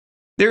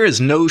There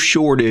is no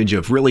shortage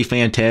of really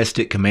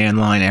fantastic command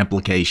line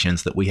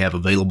applications that we have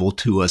available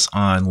to us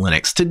on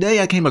Linux.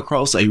 Today I came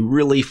across a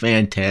really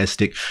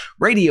fantastic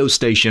radio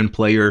station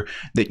player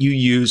that you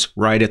use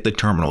right at the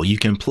terminal. You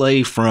can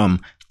play from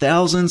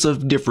thousands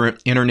of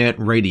different internet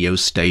radio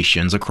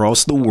stations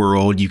across the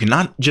world. You can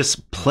not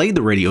just play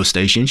the radio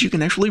stations, you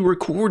can actually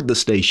record the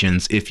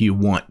stations if you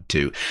want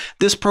to.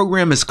 This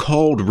program is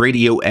called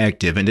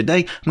Radioactive, and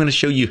today I'm going to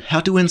show you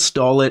how to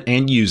install it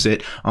and use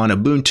it on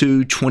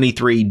Ubuntu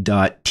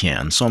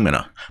 23.10. So I'm going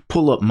to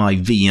pull up my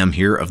VM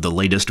here of the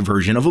latest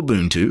version of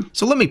Ubuntu.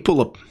 So let me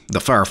pull up the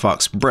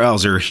Firefox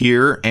browser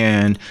here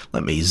and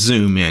let me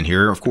zoom in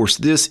here. Of course,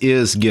 this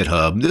is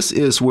GitHub. This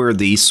is where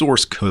the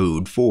source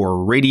code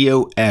for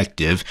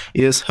Radioactive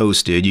is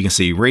hosted. You can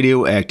see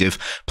Radioactive,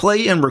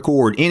 play and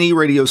record any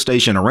radio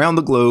station around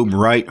the globe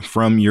right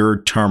from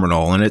your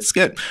terminal. And it's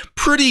got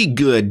pretty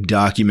good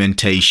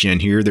documentation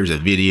here. There's a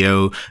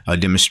video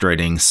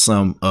demonstrating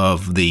some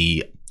of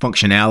the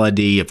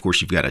functionality. Of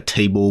course, you've got a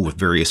table with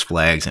various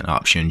flags and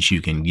options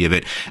you can give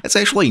it. It's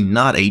actually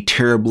not a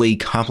terribly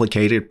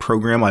complicated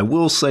program. I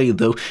will say,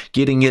 though,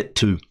 getting it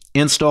to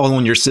install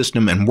on your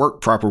system and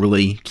work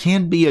properly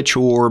can be a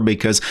chore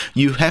because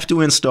you have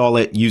to install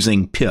it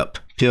using pip.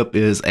 Pip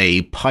is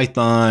a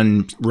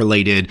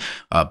Python-related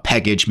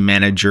package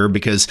manager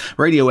because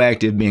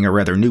Radioactive, being a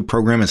rather new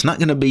program, is not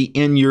going to be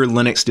in your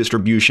Linux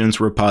distribution's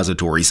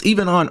repositories.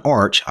 Even on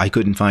Arch, I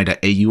couldn't find an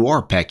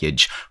AUR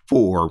package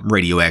for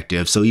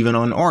Radioactive, so even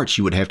on Arch,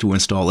 you would have to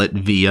install it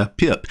via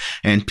pip.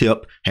 And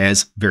pip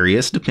has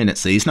various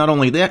dependencies. Not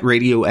only that,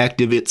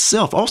 Radioactive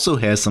itself also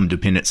has some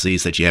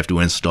dependencies that you have to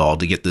install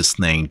to get this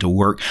thing to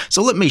work.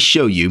 So let me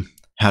show you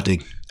how to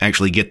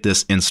actually get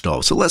this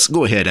installed. So let's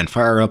go ahead and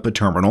fire up a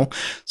terminal.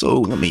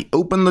 So let me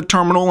open the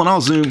terminal and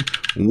I'll zoom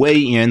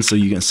way in so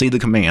you can see the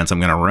commands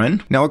I'm going to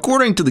run. Now,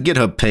 according to the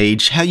GitHub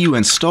page, how you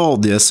install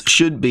this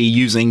should be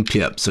using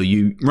pip. So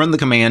you run the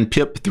command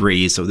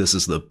pip3. So this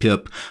is the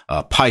pip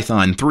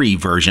Python 3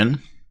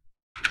 version.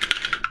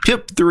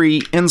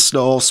 Pip3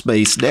 install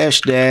space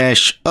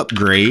 --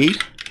 upgrade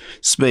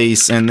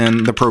space and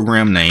then the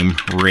program name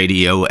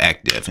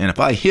Radioactive. And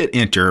if I hit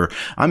enter,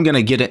 I'm going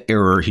to get an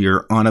error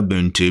here on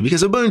Ubuntu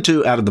because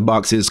Ubuntu out of the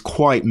box is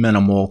quite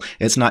minimal.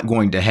 It's not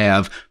going to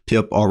have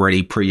pip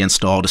already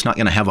pre-installed. It's not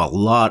going to have a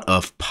lot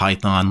of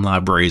Python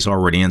libraries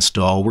already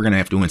installed. We're going to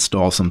have to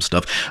install some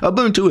stuff.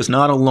 Ubuntu is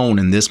not alone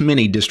in this.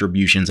 Many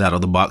distributions out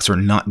of the box are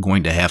not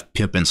going to have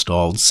pip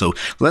installed. So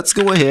let's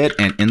go ahead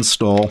and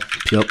install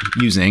pip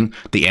using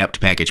the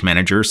apt package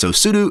manager. So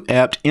sudo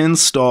apt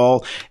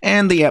install,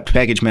 and the apt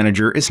package manager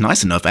is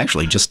nice enough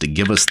actually just to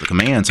give us the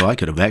command. So I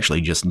could have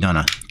actually just done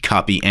a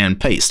copy and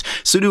paste.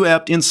 Sudo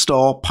apt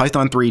install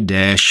python 3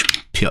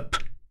 - pip.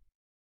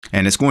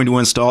 And it's going to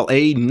install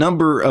a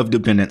number of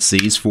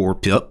dependencies for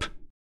pip.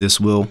 This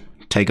will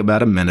take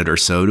about a minute or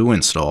so to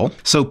install.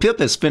 So pip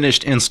has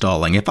finished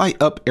installing. If I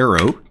up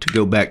arrow to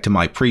go back to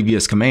my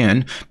previous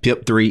command,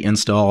 pip3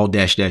 install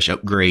 --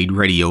 upgrade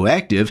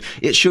Radioactive,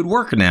 it should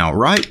work now,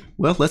 right?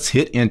 Well, let's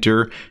hit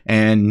enter,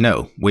 and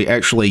no, we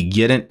actually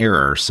get an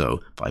error.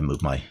 So if I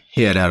move my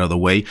head out of the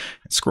way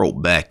and scroll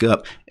back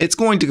up, it's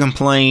going to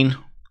complain.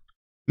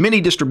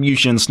 Many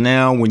distributions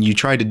now, when you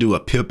try to do a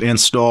pip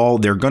install,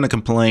 they're going to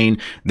complain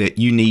that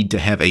you need to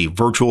have a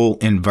virtual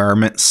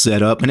environment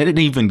set up, and it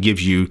even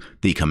gives you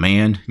the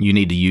command you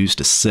need to use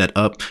to set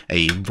up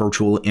a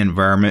virtual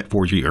environment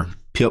for your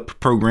pip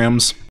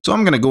programs. So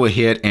I'm going to go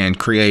ahead and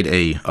create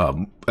a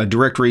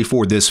directory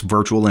for this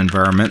virtual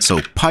environment.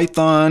 So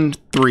Python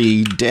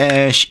 3 -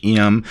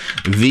 m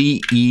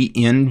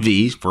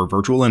venv for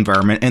virtual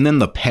environment, and then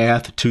the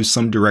path to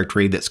some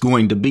directory that's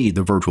going to be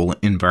the virtual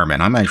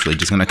environment. I'm actually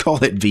just going to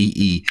call it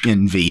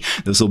venv.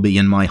 This will be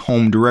in my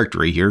home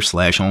directory here,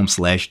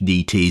 /home/dt/venv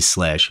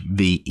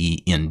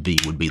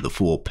would be the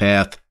full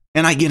path.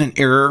 And I get an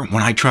error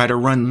when I try to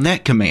run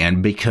that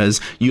command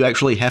because you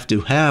actually have to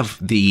have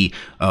the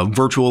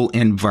virtual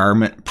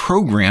environment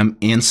program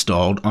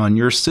installed on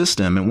your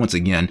system. And once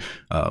again,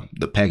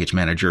 the package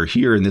manager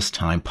here, and this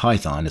time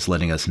Python, is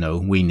letting us know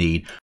we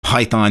need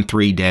Python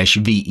 3 -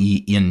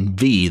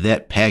 venv,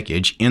 that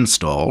package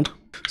installed.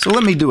 So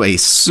let me do a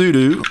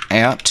sudo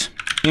apt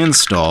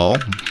install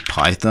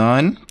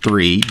Python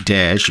 3 -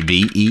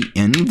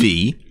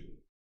 venv.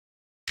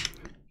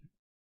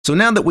 So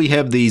now that we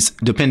have these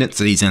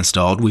dependencies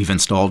installed, we've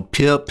installed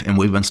pip and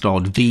we've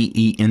installed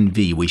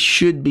venv, we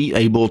should be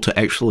able to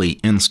actually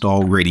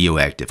install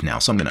Radioactive now.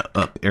 So I'm going to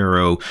up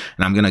arrow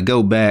and I'm going to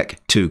go back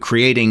to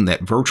creating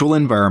that virtual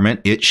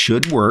environment. It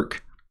should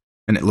work.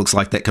 And it looks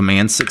like that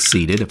command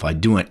succeeded. If I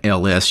do an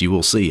ls, you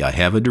will see I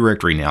have a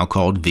directory now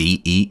called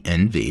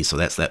venv. So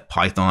that's that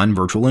Python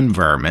virtual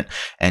environment.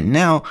 And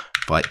now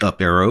if I up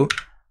arrow,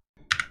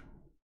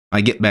 I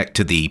get back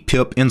to the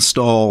pip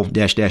install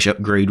 --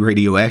 upgrade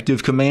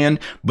Radioactive command,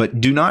 but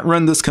do not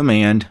run this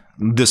command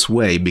this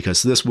way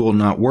because this will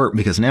not work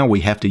because now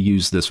we have to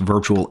use this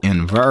virtual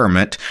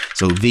environment.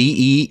 So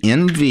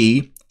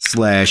venv/bin,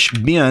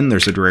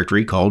 there's a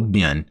directory called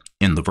bin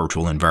in the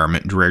virtual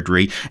environment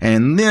directory,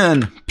 and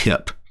then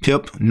pip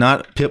pip,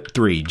 not pip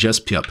 3,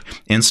 just pip,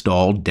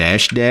 install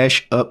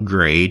 --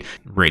 upgrade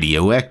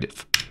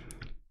radioactive.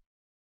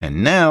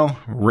 And now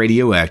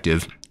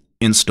radioactive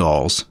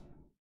installs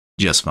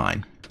just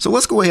fine. So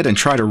let's go ahead and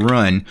try to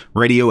run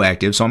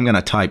radioactive. So I'm going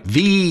to type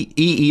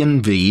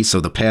venv,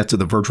 so the path to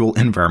the virtual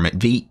environment,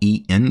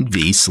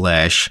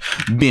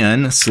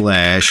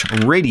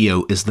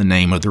 venv/bin/radio is the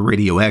name of the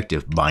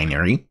radioactive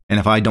binary. And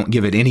if I don't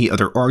give it any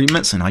other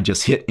arguments and I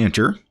just hit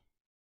enter,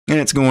 and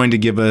it's going to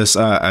give us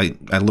a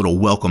little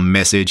welcome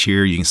message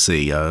here. You can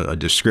see a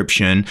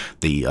description,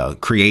 the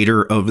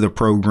creator of the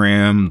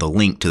program, the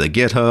link to the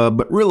GitHub,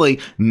 but really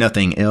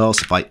nothing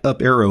else. If I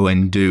up arrow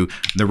and do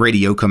the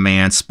radio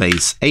command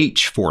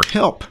 --H for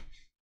help,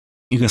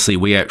 you can see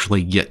we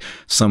actually get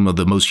some of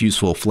the most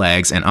useful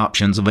flags and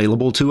options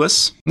available to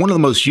us. One of the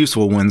most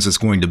useful ones is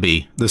going to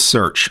be the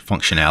search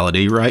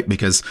functionality, right?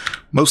 Because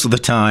most of the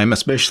time,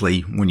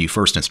 especially when you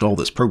first install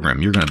this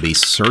program, you're going to be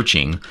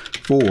searching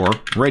for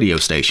radio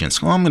stations.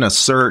 So I'm going to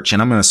search,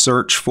 and I'm going to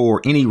search for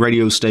any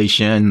radio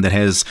station that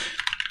has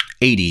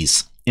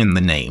 80s in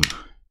the name.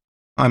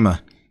 I'm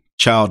a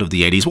child of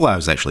the 80s. Well, I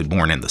was actually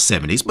born in the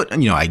 70s, but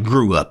I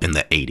grew up in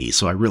the 80s,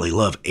 so I really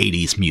love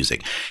 80s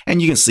music.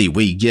 And you can see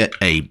we get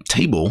a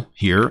table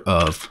here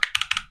of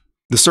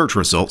the search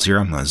results here.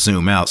 I'm going to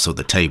zoom out so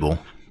the table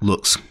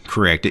looks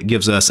correct. It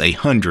gives us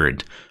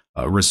 100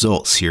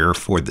 results here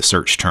for the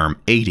search term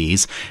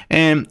 80s.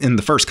 And in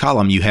the first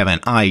column, you have an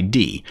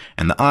ID.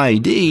 And the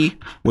ID,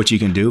 what you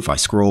can do, if I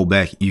scroll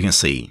back, you can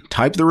see,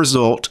 type the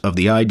result of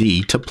the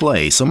ID to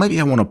play. So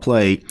maybe I want to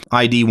play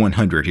ID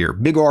 100 here.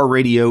 Big R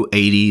Radio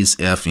 80s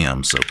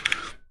FM. So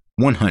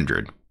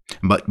 100.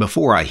 But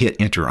before I hit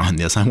enter on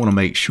this, I want to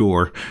make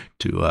sure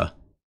to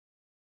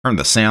turn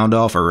the sound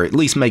off, or at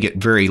least make it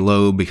very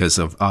low, because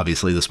of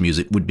obviously this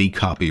music would be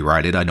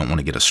copyrighted. I don't want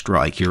to get a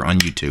strike here on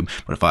YouTube.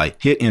 But if I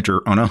hit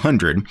enter on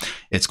 100,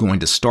 it's going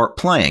to start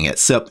playing.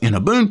 Except in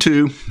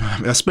Ubuntu,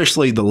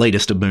 especially the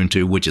latest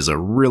Ubuntu, which is a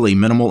really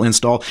minimal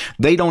install,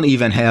 they don't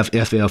even have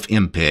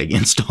FFmpeg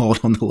installed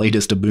on the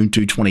latest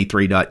Ubuntu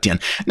 23.10.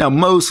 Now,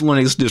 most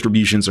Linux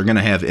distributions are going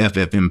to have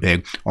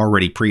FFmpeg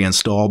already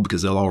pre-installed,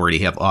 because they'll already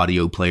have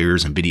audio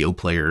players and video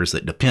players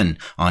that depend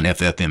on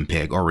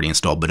FFmpeg already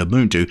installed. But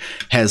Ubuntu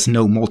has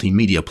no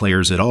multimedia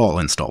players at all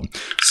installed.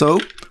 So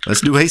let's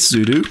do a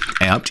sudo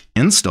apt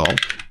install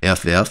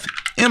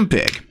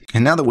ffmpeg.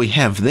 And now that we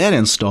have that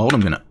installed,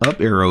 I'm going to up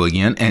arrow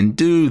again and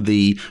do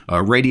the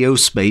radio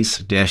space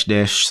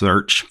 --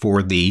 search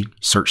for the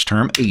search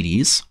term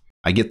 80s.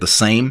 I get the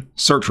same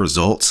search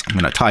results. I'm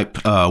going to type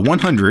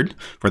 100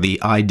 for the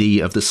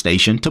ID of the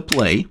station to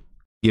play.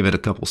 Give it a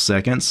couple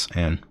seconds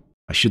and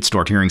I should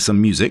start hearing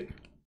some music.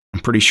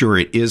 I'm pretty sure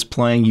it is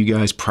playing. You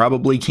guys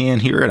probably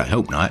can hear it. I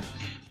hope not.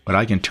 But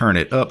I can turn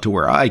it up to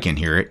where I can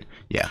hear it.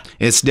 Yeah,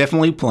 it's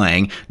definitely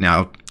playing.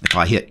 Now, if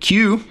I hit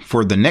Q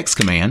for the next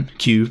command,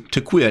 Q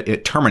to quit,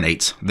 it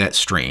terminates that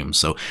stream.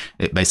 So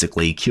it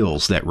basically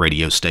kills that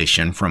radio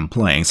station from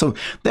playing. So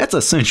that's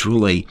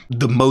essentially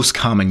the most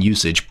common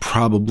usage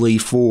probably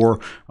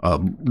for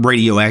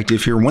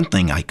radioactive here. One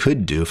thing I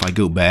could do, if I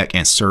go back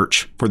and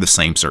search for the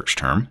same search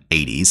term,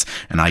 80s,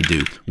 and I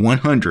do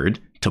 100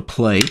 to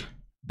play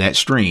that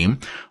stream,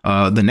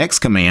 the next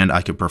command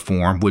I could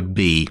perform would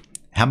be,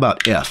 how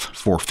about F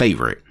for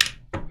favorite?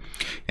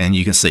 And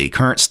you can see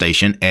current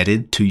station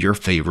added to your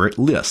favorite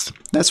list.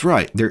 That's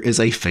right, there is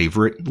a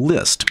favorite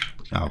list.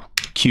 I'll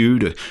Q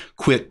to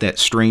quit that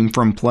stream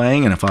from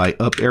playing, and if I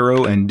up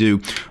arrow and do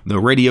the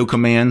radio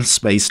command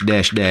space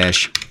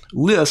 --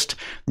 list,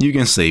 you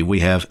can see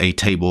we have a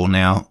table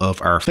now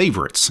of our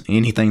favorites,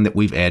 anything that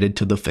we've added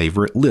to the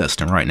favorite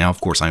list. And right now,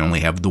 of course, I only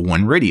have the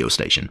one radio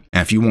station.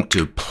 And if you want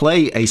to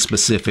play a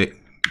specific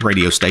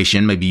radio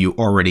station, maybe you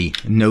already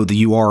know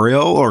the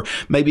URL, or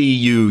maybe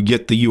you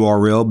get the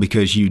URL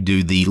because you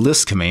do the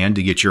list command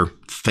to get your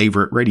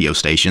favorite radio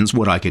stations.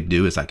 What I could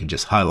do is I could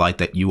just highlight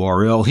that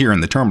URL here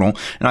in the terminal,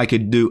 and I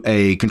could do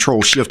a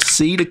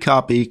Control-Shift-C to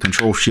copy,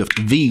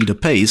 Control-Shift-V to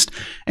paste,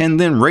 and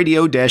then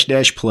radio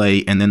 --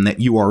 play, and then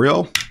that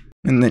URL,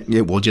 and then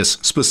it will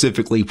just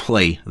specifically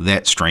play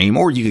that stream.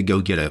 Or you could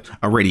go get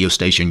a radio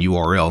station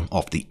URL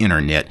off the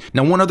internet.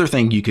 Now, one other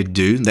thing you could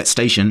do, that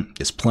station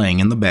is playing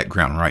in the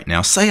background right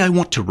now. Say I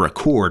want to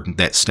record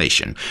that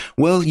station.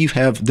 Well, you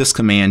have this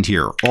command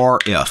here,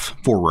 RF,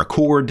 for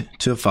record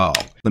to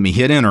file. Let me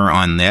hit enter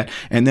on that,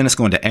 and then it's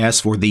going to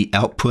ask for the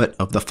output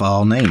of the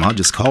file name. I'll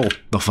just call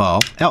the file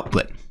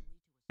output.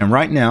 And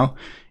right now,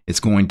 it's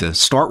going to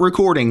start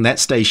recording that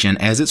station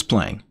as it's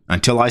playing.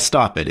 Until I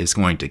stop it, it's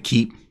going to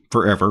keep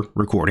forever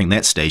recording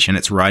that station.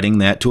 It's writing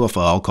that to a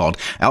file called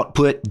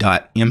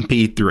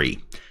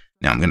output.mp3.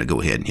 Now I'm going to go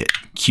ahead and hit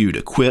Q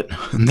to quit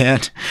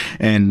that,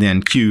 and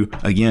then Q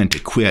again to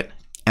quit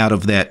out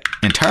of that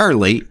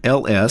entirely,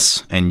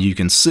 ls, and you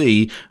can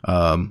see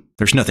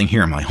there's nothing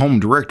here in my home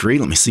directory.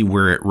 Let me see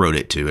where it wrote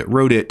it to. It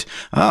wrote it,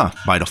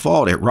 by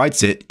default, it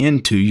writes it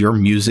into your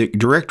music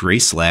directory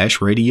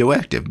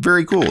 /radioactive.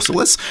 Very cool. So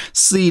let's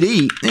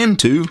cd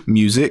into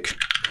music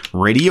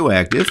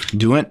radioactive,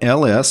 do an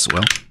ls,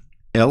 well,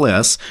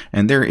 ls,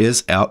 and there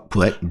is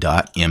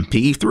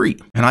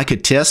output.mp3. And I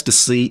could test to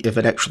see if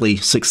it actually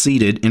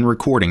succeeded in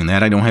recording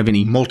that. I don't have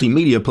any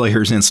multimedia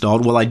players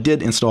installed. Well, I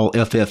did install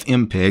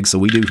ffmpeg, so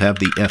we do have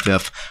the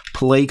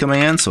ffplay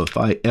command. So if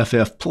I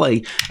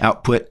ffplay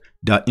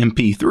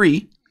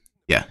output.mp3,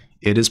 yeah,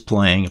 it is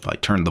playing. If I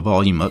turn the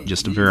volume up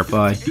just to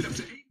verify,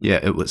 yeah,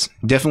 it was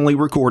definitely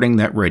recording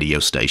that radio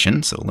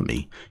station. So let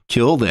me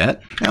kill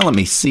that. Now let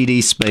me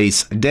cd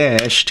space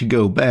dash to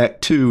go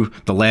back to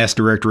the last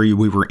directory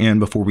we were in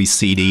before we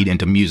cd'd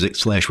into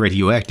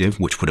music/radioactive,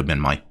 which would have been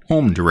my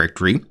home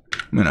directory.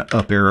 I'm going to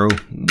up arrow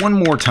one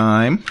more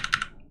time.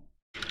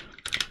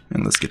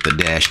 And let's get the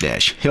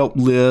dash help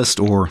list,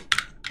 or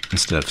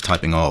instead of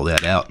typing all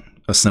that out,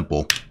 a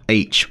simple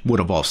H would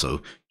have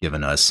also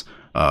given us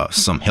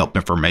some help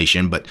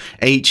information, but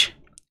H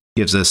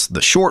gives us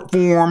the short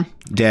form,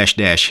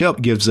 dash help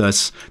gives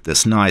us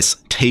this nice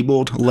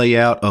tabled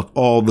layout of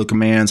all the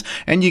commands,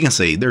 and you can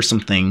see there's some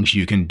things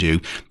you can do.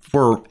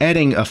 For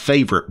adding a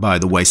favorite, by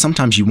the way,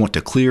 sometimes you want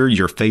to clear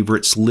your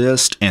favorites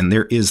list, and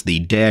there is the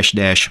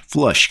dash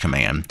flush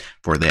command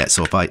for that.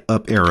 So if I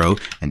up arrow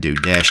and do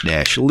dash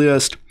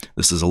list,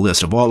 this is a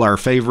list of all our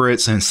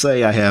favorites, and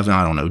say I have,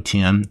 I don't know,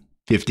 10,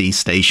 50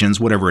 stations,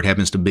 whatever it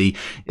happens to be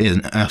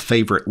in a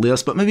favorite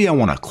list, but maybe I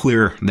want to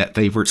clear that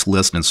favorites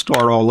list and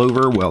start all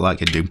over. Well, I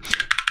could do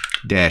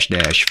dash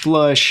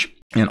flush,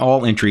 and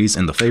all entries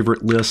in the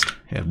favorite list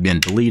have been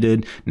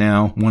deleted.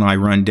 Now, when I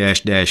run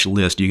dash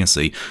list, you can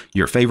see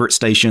your favorite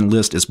station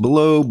list is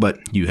below, but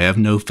you have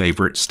no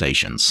favorite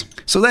stations.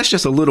 So that's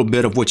just a little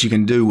bit of what you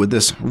can do with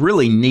this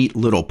really neat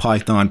little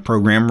Python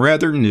program,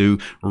 rather new,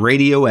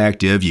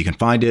 Radioactive. You can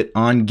find it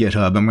on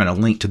GitHub. I'm going to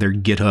link to their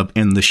GitHub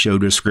in the show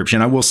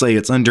description. I will say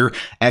it's under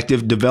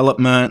active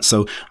development,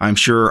 so I'm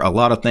sure a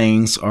lot of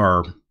things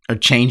are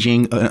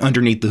changing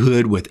underneath the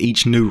hood with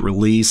each new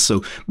release,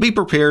 so be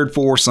prepared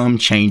for some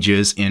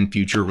changes in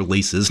future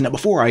releases. Now,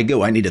 before I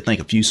go, I need to thank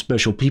a few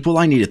special people.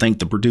 I need to thank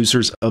the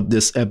producers of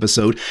this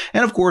episode,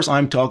 and of course,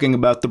 I'm talking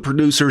about the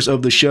producers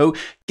of the show: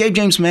 Gabe,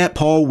 James, Matt,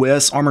 Paul,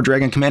 Wes, Armor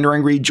Dragon, Commander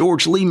Angry,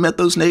 George, Lee,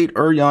 Mythos, Nate,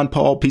 Urion,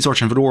 Paul, Peace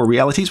Arch and Fedora,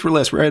 Realities for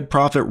Less, Red,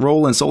 Prophet,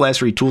 Roland, Soul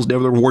Astery, Tools,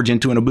 Deviler,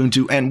 Wargento, and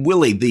Ubuntu, and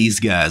Willie. These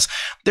guys,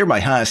 they're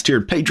my highest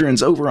tiered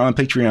patrons over on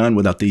Patreon.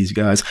 Without these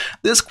guys,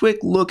 this quick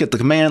look at the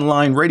command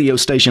line radio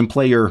station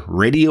player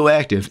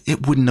Radioactive,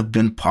 it wouldn't have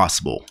been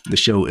possible. The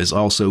show is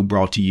also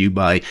brought to you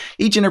by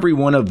each and every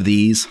one of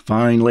these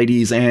fine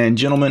ladies and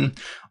gentlemen.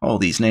 All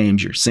these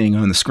names you're seeing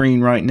on the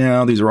screen right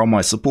now, these are all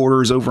my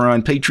supporters over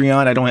on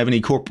Patreon. I don't have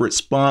any corporate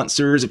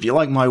sponsors. If you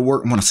like my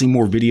work and want to see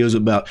more videos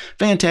about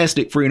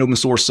fantastic free and open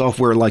source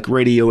software like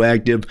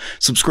Radioactive,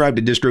 subscribe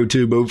to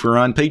DistroTube over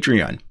on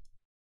Patreon.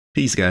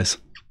 Peace, guys.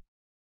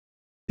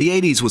 The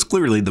 80s was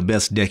clearly the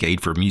best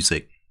decade for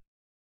music.